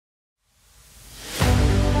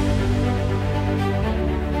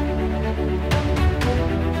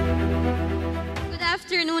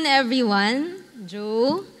everyone.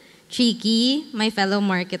 Joe, Cheeky, my fellow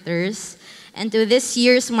marketers, and to this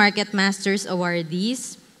year's Market Masters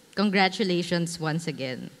awardees, congratulations once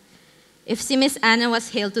again. If si Miss Anna was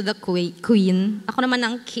hailed to the queen, ako naman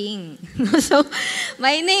ang king. So,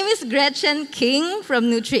 my name is Gretchen King from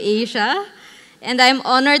NutriAsia, and I'm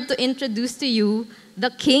honored to introduce to you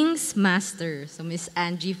the King's Master, so Miss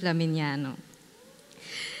Angie Flaminiano.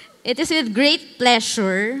 It is with great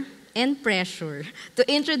pleasure and pressure to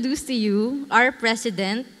introduce to you our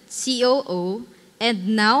President, COO,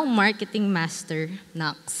 and now Marketing Master,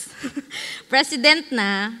 Nox. President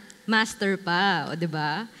na, Master pa, o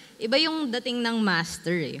diba? Iba yung dating ng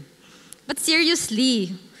Master eh. But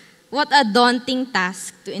seriously, what a daunting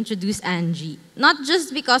task to introduce Angie. Not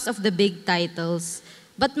just because of the big titles,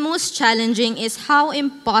 but most challenging is how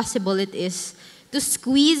impossible it is to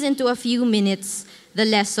squeeze into a few minutes the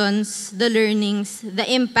lessons, the learnings, the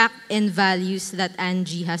impact and values that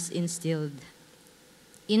Angie has instilled.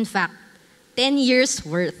 In fact, 10 years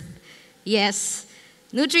worth. Yes,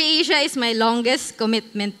 NutriAsia is my longest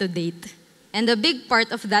commitment to date. And a big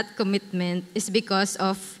part of that commitment is because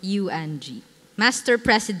of you, Angie. Master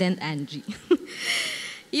President Angie.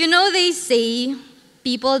 You know, they say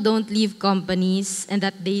people don't leave companies and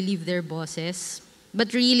that they leave their bosses.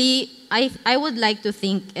 But really, I would like to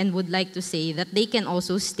think and would like to say that they can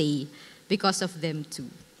also stay because of them too.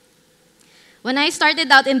 When I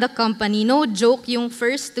started out in the company, no joke, yung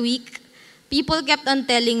first week, people kept on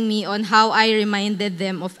telling me on how I reminded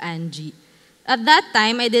them of Angie. At that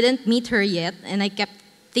time, I didn't meet her yet, and I kept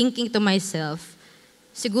thinking to myself,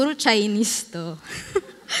 siguro Chinese to.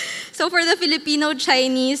 So for the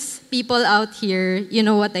Filipino-Chinese people out here, you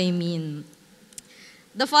know what I mean.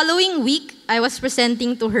 The following week, I was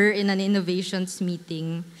presenting to her in an innovations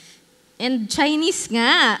meeting. And Chinese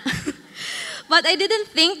nga. But I didn't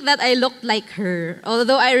think that I looked like her,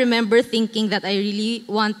 although I remember thinking that I really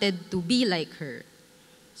wanted to be like her.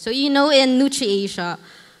 So you know, in NutriAsia,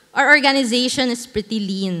 our organization is pretty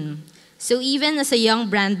lean. So even as a young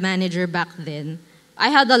brand manager back then, I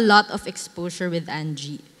had a lot of exposure with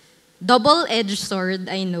Angie. Double-edged sword,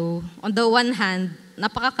 I know. On the one hand,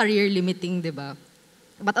 napaka-career limiting, diba?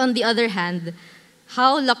 But on the other hand,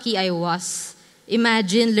 how lucky I was.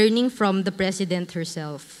 Imagine learning from the president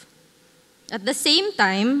herself. At the same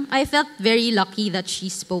time, I felt very lucky that she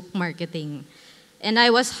spoke marketing. And I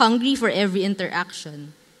was hungry for every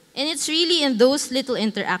interaction. And it's really in those little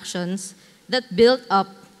interactions that built up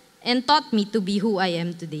and taught me to be who I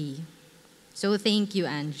am today. So thank you,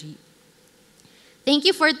 Angie. Thank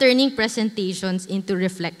you for turning presentations into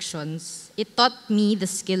reflections. It taught me the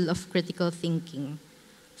skill of critical thinking.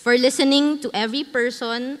 For listening to every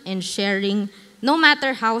person and sharing, no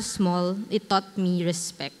matter how small, it taught me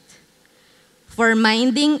respect. For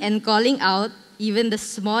minding and calling out even the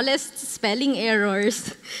smallest spelling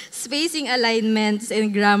errors, spacing alignments,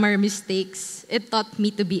 and grammar mistakes, it taught me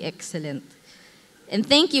to be excellent. And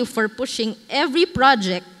thank you for pushing every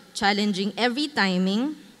project, challenging every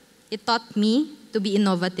timing. It taught me to be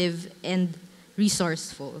innovative and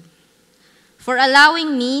resourceful. For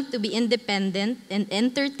allowing me to be independent and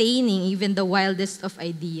entertaining even the wildest of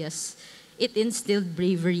ideas, it instilled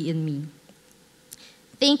bravery in me.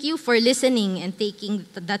 Thank you for listening and taking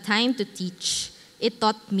the time to teach. It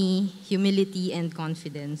taught me humility and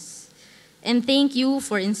confidence. And thank you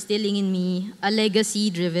for instilling in me a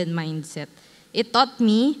legacy-driven mindset. It taught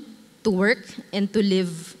me to work and to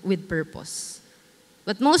live with purpose.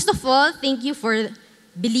 But most of all, thank you for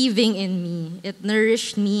believing in me. It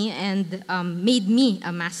nourished me and made me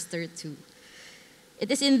a master too.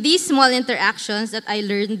 It is in these small interactions that I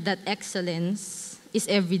learned that excellence is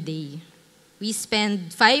every day. We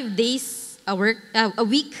spend 5 days a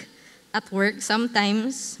week at work,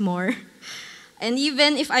 sometimes more. And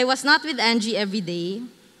even if I was not with Angie every day,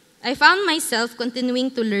 I found myself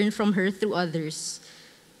continuing to learn from her through others.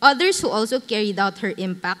 Others who also carried out her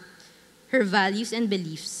impact, her values and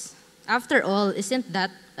beliefs. After all, isn't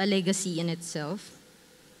that a legacy in itself?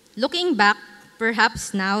 Looking back,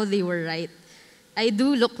 perhaps now they were right. I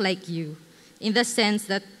do look like you, in the sense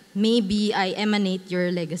that maybe I emanate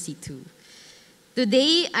your legacy too.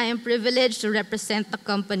 Today, I am privileged to represent the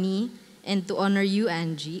company and to honor you,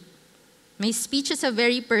 Angie. My speech is a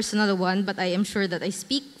very personal one, but I am sure that I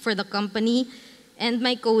speak for the company and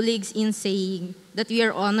my colleagues in saying that we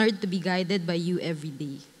are honored to be guided by you every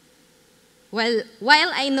day.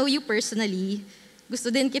 While I know you personally,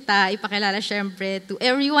 gusto din kita ipakilala syempre to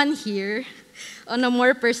everyone here on a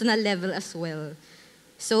more personal level as well.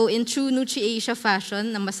 So in true NutriAsia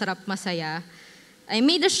fashion na masarap masaya, I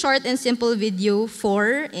made a short and simple video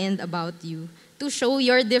for and about you to show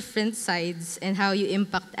your different sides and how you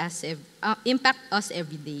impact us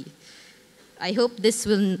every day. I hope this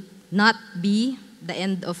will not be the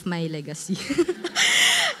end of my legacy.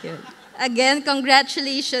 Yeah. Again,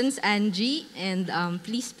 congratulations, Angie, and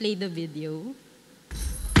please play the video.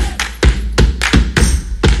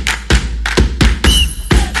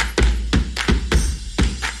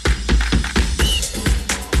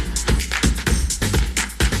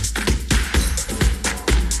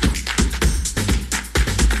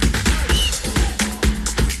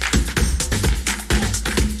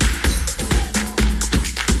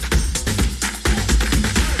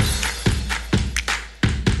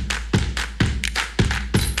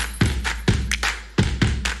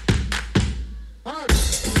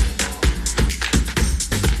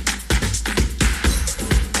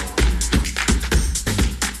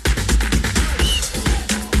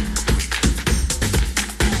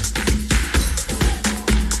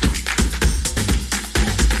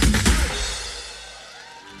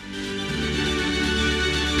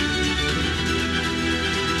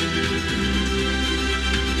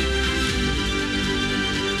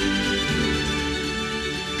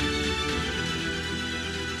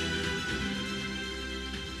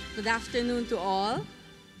 Good afternoon to all.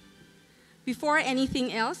 Before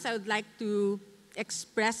anything else, I would like to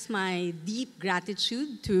express my deep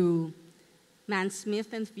gratitude to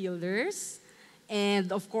Mansmith and Fielders,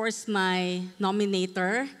 and of course my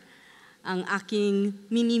nominator, ang aking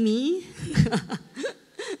mini-me,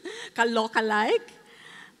 kaloka-like,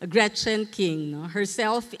 Gretchen King, no?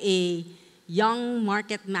 Herself a Young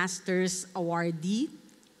Market Masters awardee,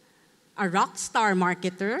 a rock star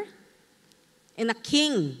marketer, and a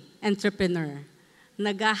king entrepreneur.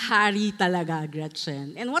 Nagahari talaga,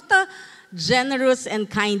 Gretchen. And what a generous and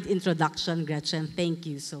kind introduction, Gretchen. Thank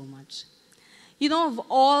you so much. You know, of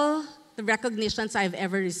all the recognitions I've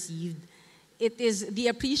ever received, it is the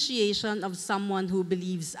appreciation of someone who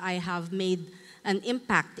believes I have made an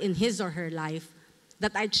impact in his or her life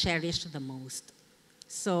that I cherish the most.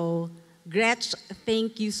 So, Gretch,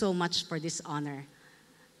 thank you so much for this honor.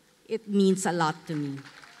 It means a lot to me.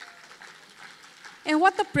 And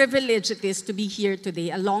what a privilege it is to be here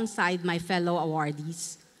today alongside my fellow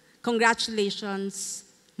awardees. Congratulations,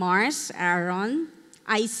 Mars, Aaron,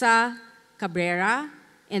 Isa Cabrera,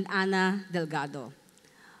 and Ana Delgado,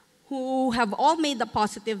 who have all made a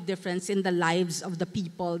positive difference in the lives of the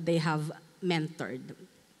people they have mentored.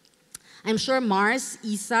 I'm sure Mars,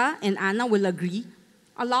 Isa, and Ana will agree.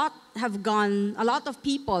 A lot of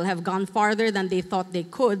people have gone farther than they thought they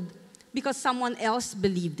could because someone else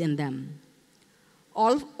believed in them.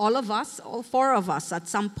 All of us, all four of us, at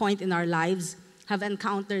some point in our lives, have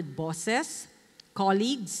encountered bosses,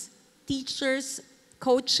 colleagues, teachers,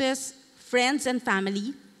 coaches, friends, and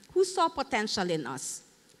family who saw potential in us,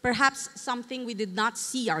 perhaps something we did not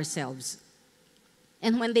see ourselves.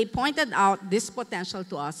 And when they pointed out this potential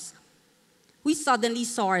to us, we suddenly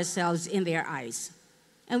saw ourselves in their eyes.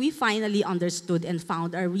 And we finally understood and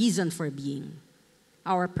found our reason for being,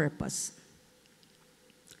 our purpose.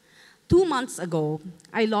 2 months ago,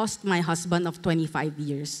 I lost my husband of 25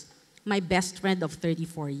 years, my best friend of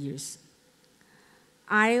 34 years.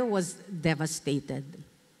 I was devastated.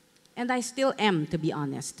 And I still am, to be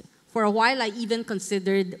honest. For a while, I even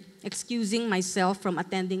considered excusing myself from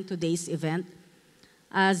attending today's event,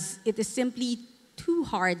 as it is simply too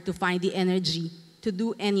hard to find the energy to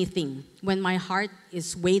do anything when my heart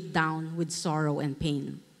is weighed down with sorrow and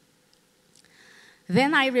pain.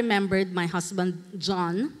 Then I remembered my husband,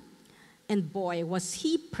 John, and boy, was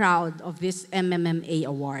he proud of this MMMA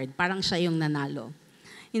award. Parang siya yung nanalo.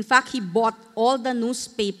 In fact, he bought all the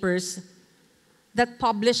newspapers that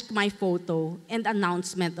published my photo and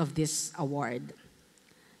announcement of this award.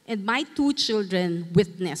 And my 2 children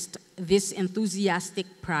witnessed this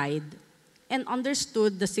enthusiastic pride and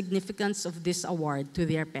understood the significance of this award to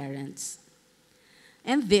their parents.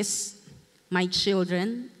 And this, my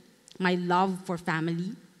children, my love for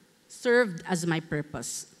family, served as my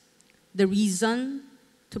purpose. The reason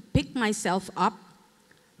to pick myself up,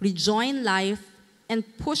 rejoin life, and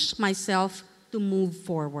push myself to move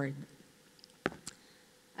forward.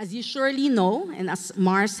 As you surely know, and as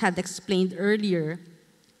Mars had explained earlier,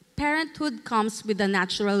 parenthood comes with the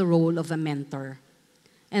natural role of a mentor.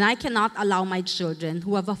 And I cannot allow my children,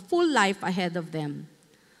 who have a full life ahead of them,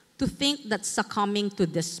 to think that succumbing to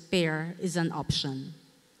despair is an option.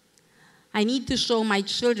 I need to show my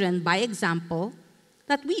children by example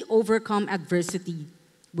that we overcome adversity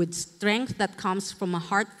with strength that comes from a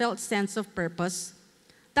heartfelt sense of purpose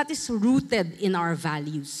that is rooted in our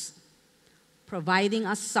values, providing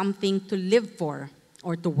us something to live for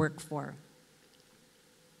or to work for.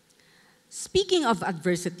 Speaking of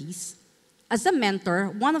adversities, as a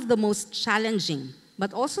mentor, one of the most challenging,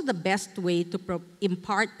 but also the best way to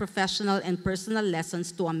impart professional and personal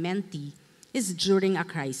lessons to a mentee is during a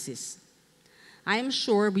crisis. I am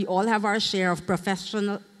sure we all have our share of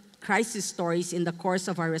professional crisis stories in the course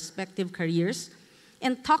of our respective careers,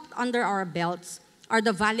 and tucked under our belts are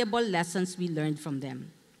the valuable lessons we learned from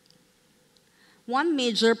them. One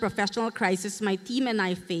major professional crisis my team and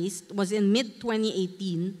I faced was in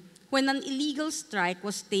mid-2018 when an illegal strike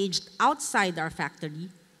was staged outside our factory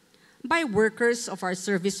by workers of our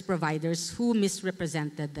service providers who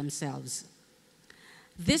misrepresented themselves.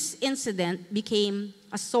 This incident became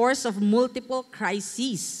a source of multiple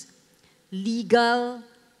crises: legal,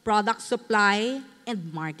 product supply,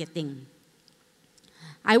 and marketing.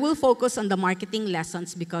 I will focus on the marketing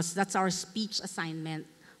lessons because that's our speech assignment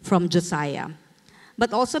from Josiah,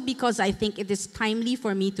 but also because I think it is timely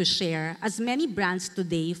for me to share, as many brands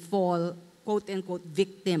today fall, quote-unquote,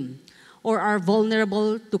 victim or are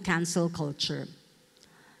vulnerable to cancel culture.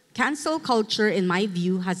 Cancel culture, in my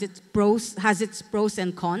view, has its pros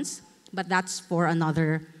and cons, but that's for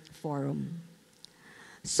another forum.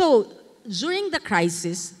 So, during the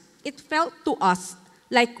crisis, it felt to us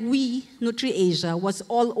like we, NutriAsia, was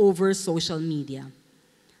all over social media.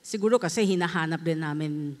 Siguro kasi hinahanap din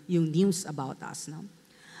namin yung news about us. No?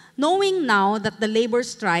 Knowing now that the labor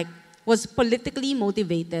strike was politically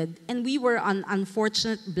motivated and we were an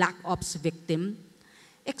unfortunate black ops victim,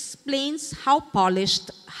 explains how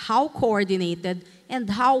polished, how coordinated, and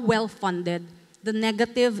how well-funded the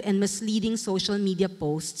negative and misleading social media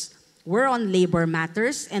posts were on labor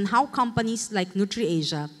matters, and how companies like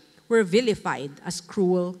NutriAsia were vilified as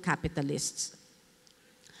cruel capitalists.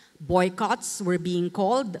 Boycotts were being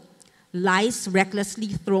called, lies recklessly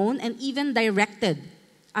thrown, and even directed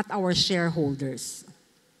at our shareholders.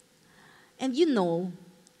 And you know,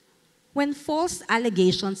 when false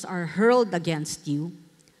allegations are hurled against you,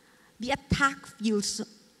 the attack feels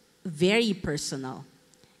very personal.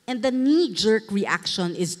 And the knee-jerk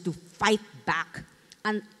reaction is to fight back.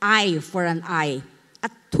 An eye for an eye, a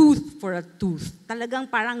tooth for a tooth. Talagang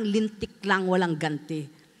parang lintik lang, walang ganti.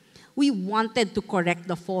 We wanted to correct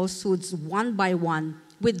the falsehoods one by one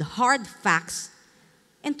with hard facts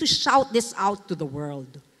and to shout this out to the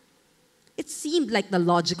world. It seemed like the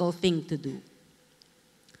logical thing to do.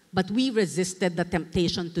 But we resisted the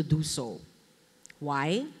temptation to do so.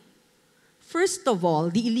 Why? First of all,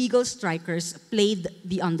 the illegal strikers played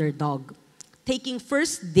the underdog, taking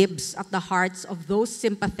first dibs at the hearts of those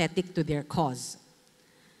sympathetic to their cause.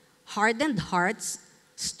 Hardened hearts,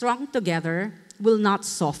 strung together, will not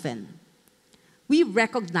soften. We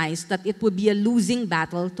recognized that it would be a losing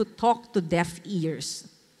battle to talk to deaf ears.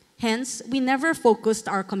 Hence, we never focused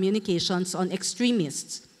our communications on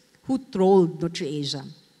extremists who trolled NutriAsia.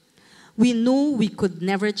 We knew we could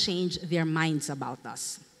never change their minds about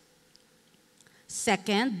us.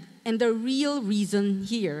 Second, and the real reason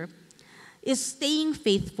here, is staying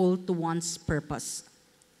faithful to one's purpose.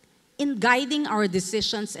 In guiding our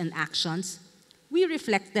decisions and actions, we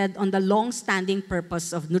reflected on the long-standing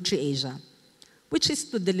purpose of NutriAsia, which is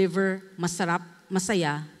to deliver masarap,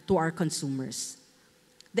 masaya to our consumers,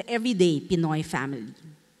 the everyday Pinoy family.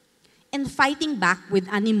 And fighting back with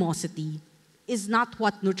animosity is not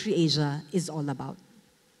what NutriAsia is all about.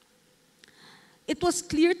 It was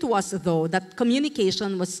clear to us, though, that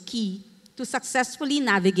communication was key to successfully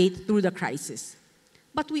navigate through the crisis.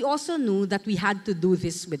 But we also knew that we had to do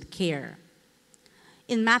this with care.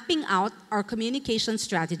 In mapping out our communication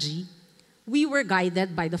strategy, we were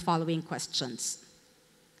guided by the following questions.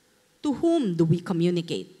 To whom do we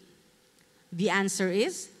communicate? The answer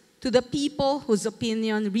is to the people whose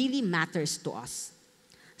opinion really matters to us.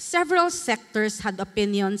 Several sectors had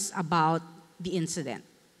opinions about the incident.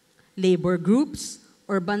 Labor groups,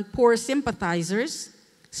 urban poor sympathizers,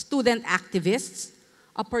 student activists,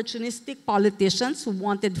 opportunistic politicians who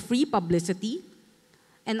wanted free publicity,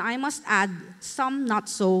 and I must add, some not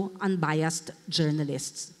so unbiased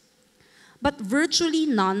journalists. But virtually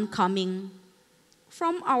none coming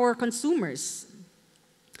from our consumers.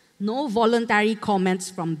 No voluntary comments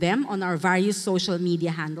from them on our various social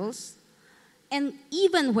media handles. And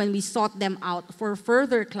even when we sought them out for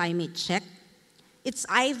further climate check, it's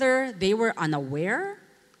either they were unaware,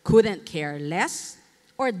 couldn't care less,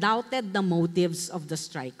 or doubted the motives of the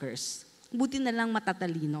strikers. Buti na lang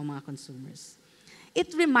matatalino mga consumers.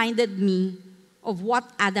 It reminded me of what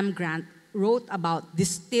Adam Grant wrote about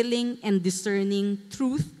distilling and discerning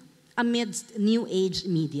truth amidst New Age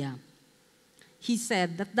media. He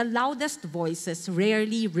said that the loudest voices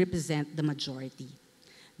rarely represent the majority.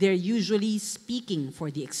 They're usually speaking for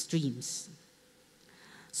the extremes.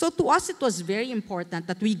 So to us, it was very important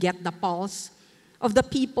that we get the pulse of the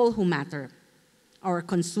people who matter, our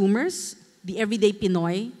consumers, the everyday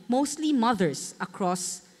Pinoy, mostly mothers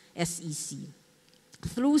across SEC,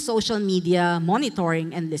 through social media,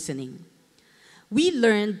 monitoring, and listening. We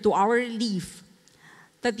learned to our relief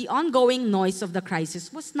that the ongoing noise of the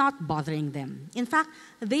crisis was not bothering them. In fact,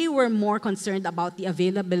 they were more concerned about the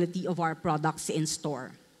availability of our products in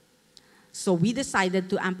store. So we decided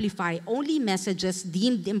to amplify only messages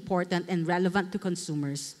deemed important and relevant to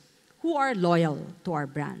consumers who are loyal to our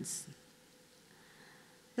brands.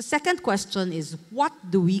 The second question is, what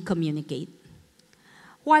do we communicate?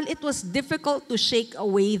 While it was difficult to shake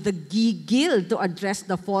away the giggle to address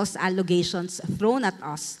the false allegations thrown at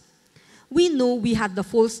us, we knew we had the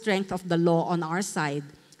full strength of the law on our side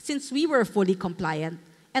since we were fully compliant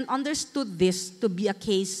and understood this to be a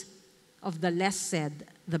case of the less said,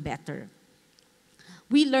 the better.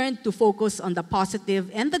 We learned to focus on the positive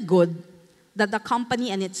and the good that the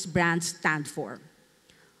company and its brands stand for,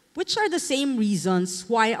 which are the same reasons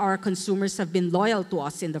why our consumers have been loyal to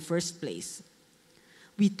us in the first place.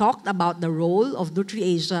 We talked about the role of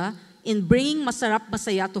NutriAsia in bringing Masarap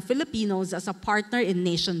Masaya to Filipinos as a partner in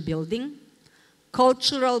nation building,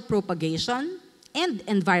 cultural propagation, and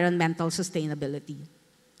environmental sustainability.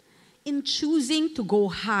 In choosing to go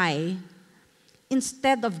high,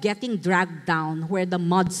 instead of getting dragged down where the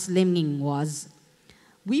mudslinging was,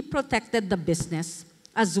 we protected the business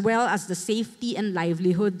as well as the safety and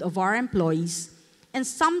livelihood of our employees and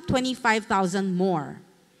some 25,000 more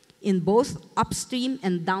in both upstream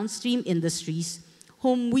and downstream industries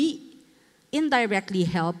whom we indirectly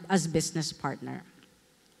help as business partner.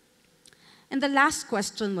 And the last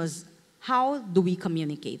question was, how do we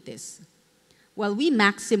communicate this? Well, we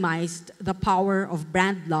maximized the power of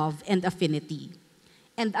brand love and affinity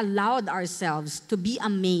and allowed ourselves to be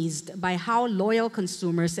amazed by how loyal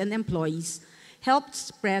consumers and employees helped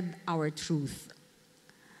spread our truth.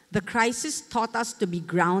 The crisis taught us to be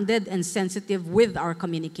grounded and sensitive with our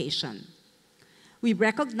communication. We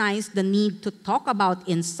recognized the need to talk about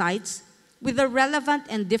insights with a relevant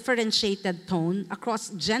and differentiated tone across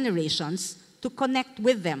generations to connect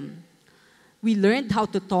with them. We learned how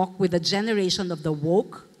to talk with the generation of the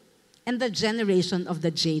woke and the generation of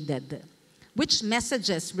the jaded, which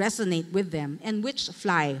messages resonate with them and which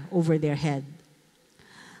fly over their head.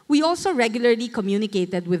 We also regularly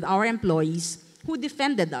communicated with our employees who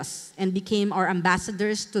defended us and became our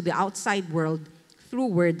ambassadors to the outside world through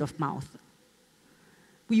word of mouth.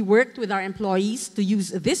 We worked with our employees to use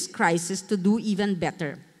this crisis to do even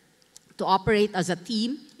better, to operate as a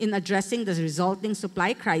team in addressing the resulting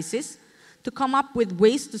supply crisis, to come up with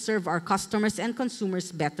ways to serve our customers and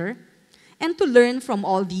consumers better, and to learn from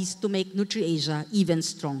all these to make NutriAsia even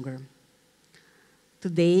stronger.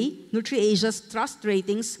 Today, NutriAsia's trust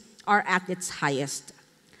ratings are at its highest.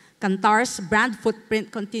 Kantar's brand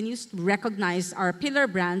footprint continues to recognize our pillar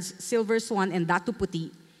brands, Silver Swan and Datu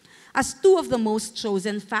Puti, as two of the most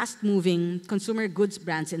chosen fast-moving consumer goods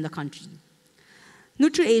brands in the country.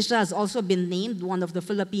 NutriAsia has also been named one of the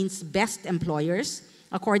Philippines' best employers,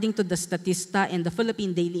 according to the Statista and the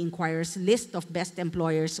Philippine Daily Inquirer's list of best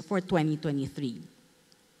employers for 2023.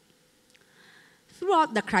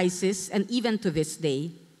 Throughout the crisis, and even to this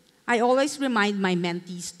day, I always remind my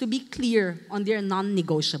mentees to be clear on their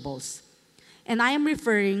non-negotiables. And I am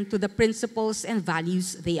referring to the principles and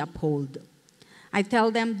values they uphold. I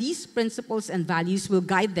tell them these principles and values will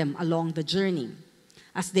guide them along the journey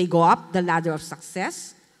as they go up the ladder of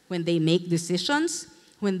success, when they make decisions,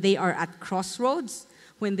 when they are at crossroads,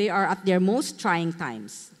 when they are at their most trying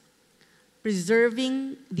times.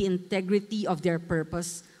 Preserving the integrity of their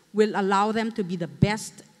purpose will allow them to be the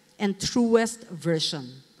best and truest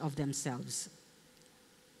version of themselves.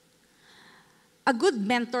 A good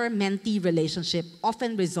mentor-mentee relationship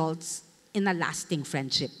often results in a lasting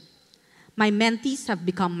friendship. My mentees have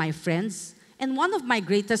become my friends, and one of my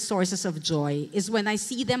greatest sources of joy is when I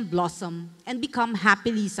see them blossom and become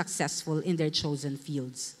happily successful in their chosen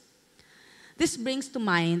fields. This brings to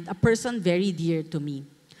mind a person very dear to me,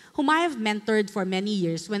 whom I have mentored for many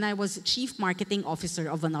years when I was Chief Marketing Officer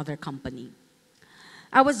of another company.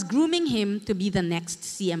 I was grooming him to be the next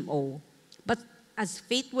CMO, but as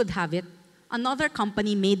fate would have it, another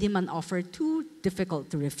company made him an offer too difficult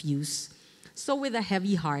to refuse. So with a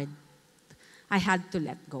heavy heart, I had to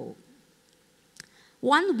let go.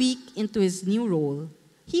 1 week into his new role,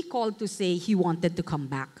 he called to say he wanted to come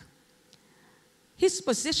back. His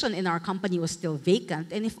position in our company was still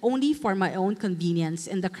vacant, and if only for my own convenience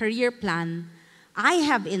and the career plan I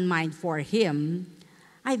have in mind for him,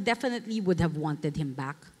 I definitely would have wanted him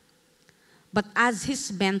back. But as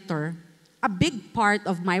his mentor, a big part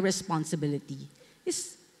of my responsibility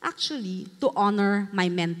is actually to honor my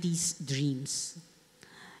mentee's dreams.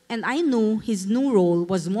 And I knew his new role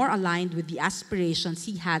was more aligned with the aspirations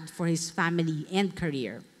he had for his family and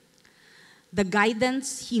career. The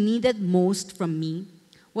guidance he needed most from me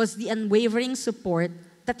was the unwavering support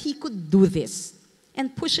that he could do this,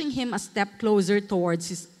 and pushing him a step closer towards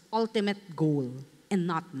his ultimate goal, and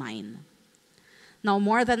not mine. Now,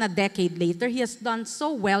 more than a decade later, he has done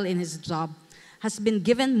so well in his job, has been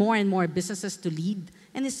given more and more businesses to lead,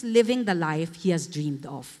 and is living the life he has dreamed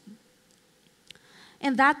of.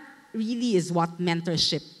 And that really is what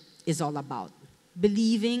mentorship is all about,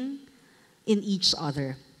 believing in each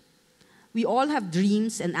other. We all have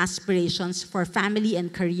dreams and aspirations for family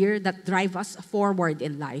and career that drive us forward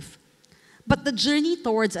in life. But the journey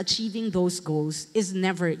towards achieving those goals is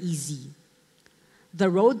never easy. The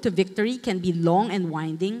road to victory can be long and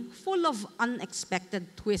winding, full of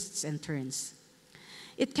unexpected twists and turns.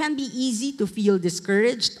 It can be easy to feel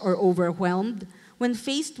discouraged or overwhelmed when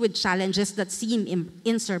faced with challenges that seem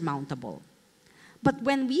insurmountable. But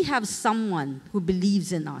when we have someone who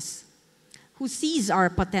believes in us, who sees our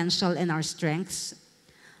potential and our strengths,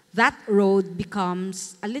 that road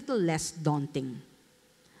becomes a little less daunting.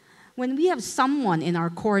 When we have someone in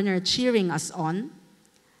our corner cheering us on,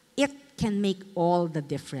 it can make all the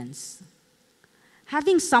difference.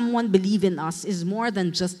 Having someone believe in us is more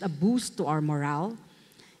than just a boost to our morale.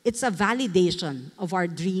 It's a validation of our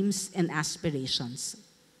dreams and aspirations.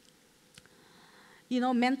 You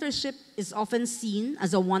know, mentorship is often seen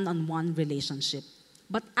as a one-on-one relationship.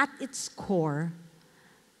 But at its core,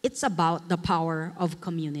 it's about the power of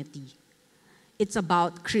community. It's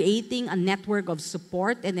about creating a network of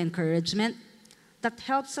support and encouragement that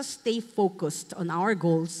helps us stay focused on our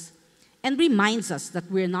goals and reminds us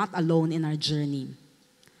that we're not alone in our journey.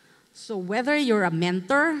 So whether you're a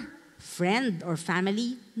mentor, friend, or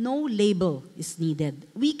family, no label is needed.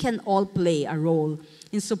 We can all play a role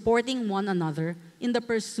in supporting one another in the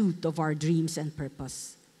pursuit of our dreams and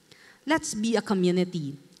purpose. Let's be a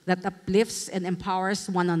community that uplifts and empowers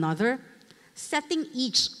one another, setting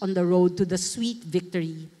each on the road to the sweet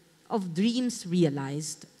victory of dreams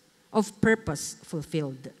realized, of purpose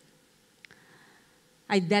fulfilled.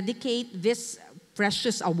 I dedicate this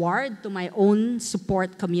precious award to my own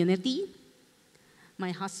support community, my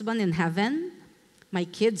husband in heaven, my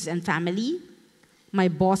kids and family, my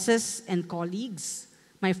bosses and colleagues,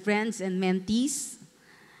 my friends and mentees,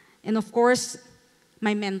 and of course,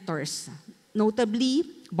 my mentors, notably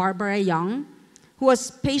Barbara Young, who has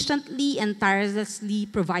patiently and tirelessly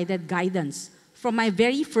provided guidance from my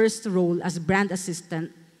very first role as brand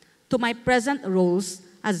assistant to my present roles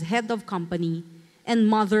as head of company and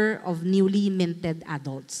mother of newly minted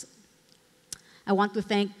adults. I want to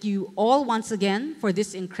thank you all once again for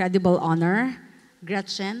this incredible honor.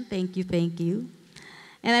 Gretchen, thank you, thank you.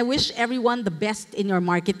 And I wish everyone the best in your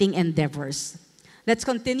marketing endeavors. Let's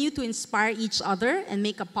continue to inspire each other and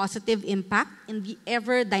make a positive impact in the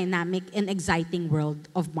ever-dynamic and exciting world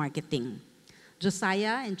of marketing.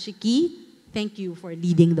 Josiah and Chiki, thank you for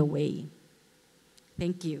leading the way.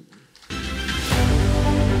 Thank you.